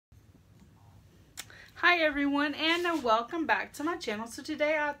Hi everyone, and welcome back to my channel. So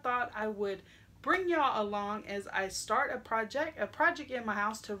today I thought I would bring y'all along as I start a project in my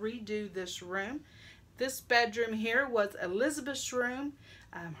house to redo this room. This bedroom here was Elizabeth's room.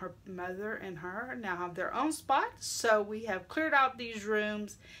 Her mother and her now have their own spot, so we have cleared out these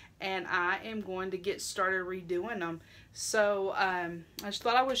rooms and I am going to get started redoing them. So I just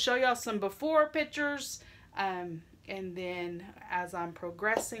thought I would show y'all some before pictures, and then as I'm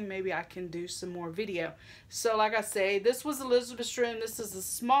progressing, maybe I can do some more video. So like I say, this was Elizabeth's room. This is the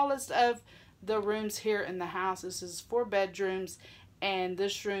smallest of the rooms here in the house. This is 4 bedrooms, and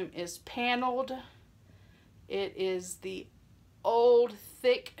this room is paneled. It is the old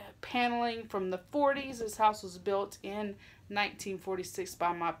thick paneling from the 40s. This house was built in 1946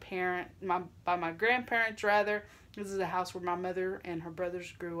 by my grandparents rather. This is a house where my mother and her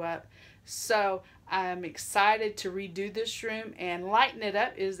brothers grew up. So I'm excited to redo this room and lighten it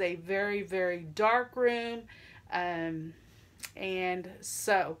up. It is a very, very dark room. And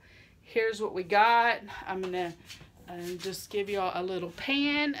so here's what we got. I'm going to just give y'all a little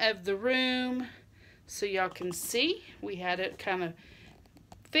pan of the room so y'all can see. We had it kind of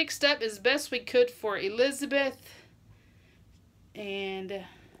fixed up as best we could for Elizabeth. And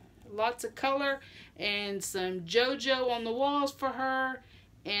lots of color and some JoJo on the walls for her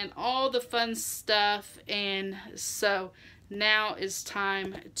and all the fun stuff. And so now it's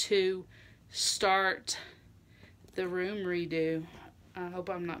time to start the room redo. I hope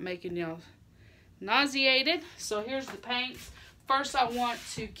I'm not making y'all nauseated. So here's the paints. First I want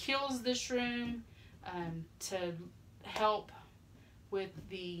to kills this room to help with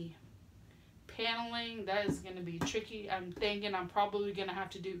the paneling. That is going to be tricky. I'm thinking I'm probably going to have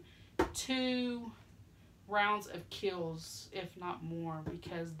to do 2 rounds of kills, if not more,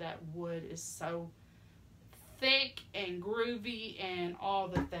 because that wood is so thick and groovy and all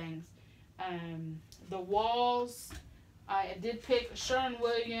the things. The walls, I did pick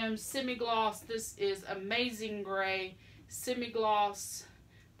Sherwin semi-gloss. This is Amazing Gray semi-gloss.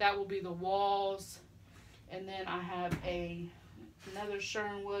 That will be the walls. And then I have another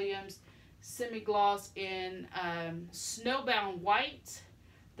Sherwin semi-gloss in Snowbound white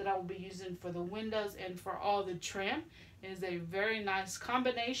that I will be using for the windows and for all the trim. It is a very nice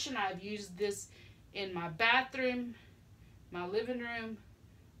combination. I've used this in my bathroom, my living room,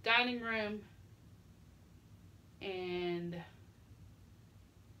 dining room, and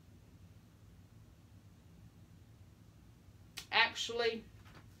actually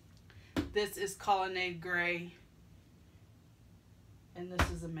this is Colonnade Gray. And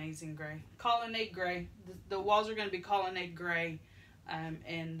this is Amazing Gray. Colonnade Gray. The walls are going to be Colonnade Gray.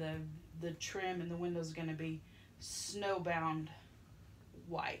 And the trim and the windows are going to be Snowbound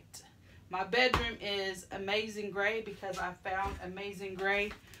white. My bedroom is Amazing Gray because I found Amazing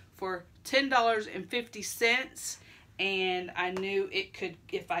Gray for $10.50. And I knew it could,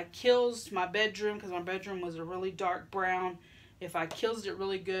 if I kills my bedroom, because my bedroom was a really dark brown, if I kills it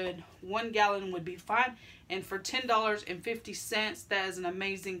really good, 1 gallon would be fine. And for $10.50, that is an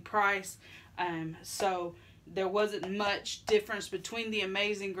amazing price. So there wasn't much difference between the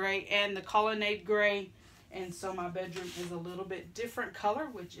Amazing Gray and the Colonnade Gray. And so my bedroom is a little bit different color,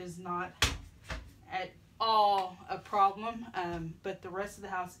 which is not at all a problem. But the rest of the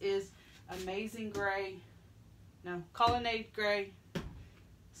house is Amazing Gray, no, Colonnade Gray,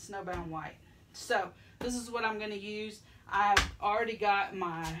 Snowbound white. So this is what I'm going to use. I've already got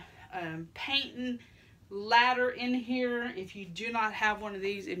my painting ladder in here. If you do not have one of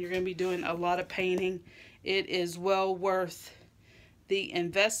these and you're going to be doing a lot of painting, it is well worth the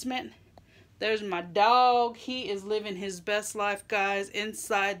investment. There's my dog. He is living his best life, guys,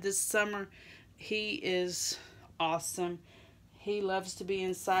 inside this summer. He is awesome. He loves to be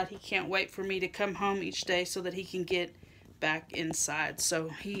inside. He can't wait for me to come home each day so that he can get back inside. So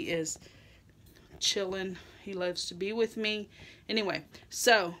he is chilling. He loves to be with me. Anyway,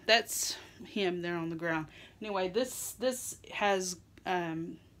 so that's him there on the ground. Anyway, this has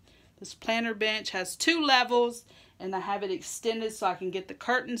this planter bench has 2 levels, and I have it extended so I can get the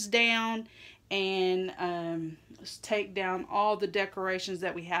curtains down and take down all the decorations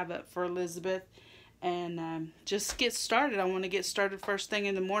that we have up for Elizabeth, and just get started. I want to get started first thing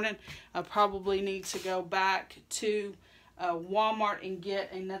in the morning. I probably need to go back to Walmart and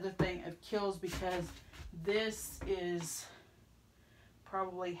get another thing of kills because this is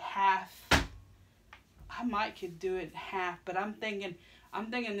probably half. I might could do it half, but I'm thinking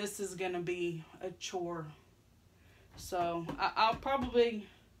this is gonna be a chore. So I'll probably,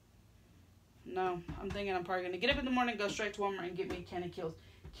 no, I'm thinking I'm probably gonna get up in the morning, go straight to Walmart and get me a can of Kills.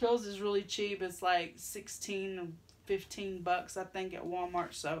 Kills is really cheap. It's like 16 or 15 bucks, I think, at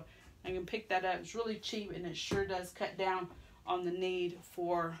Walmart. So I can pick that up. It's really cheap, and it sure does cut down on the need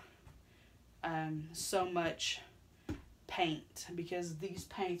for so much paint, because these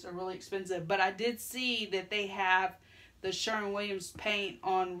paints are really expensive. But I did see that they have the Sherwin-Williams paint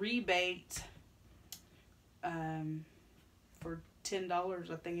on rebate for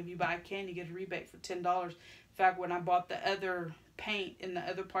 $10. I think if you buy a can, you get a rebate for $10. In fact, when I bought the other paint in the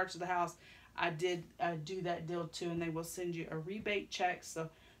other parts of the house, I did do that deal too, and they will send you a rebate check. So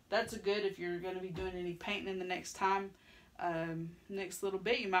that's good if you're going to be doing any painting in the next little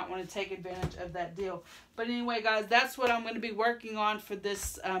bit. You might want to take advantage of that deal. But anyway, guys, that's what I'm going to be working on for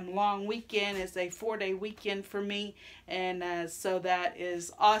this long weekend. It's a 4-day weekend for me, and so that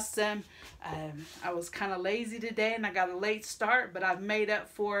is awesome. I was kind of lazy today, and I got a late start, but I've made up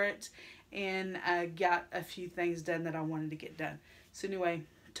for it, and I got a few things done that I wanted to get done. So anyway,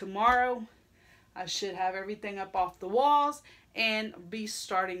 tomorrow I should have everything up off the walls and be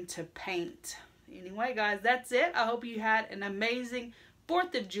starting to paint. Anyway, guys, that's it. I hope you had an amazing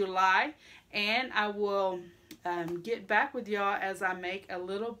 4th of July, and I will get back with y'all as I make a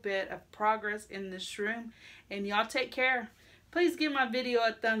little bit of progress in this room. And y'all take care. Please give my video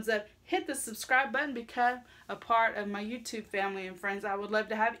a thumbs up. Hit the subscribe button, become a part of my YouTube family and friends. I would love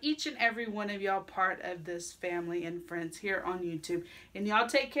to have each and every one of y'all part of this family and friends here on YouTube. And y'all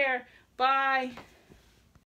take care. Bye.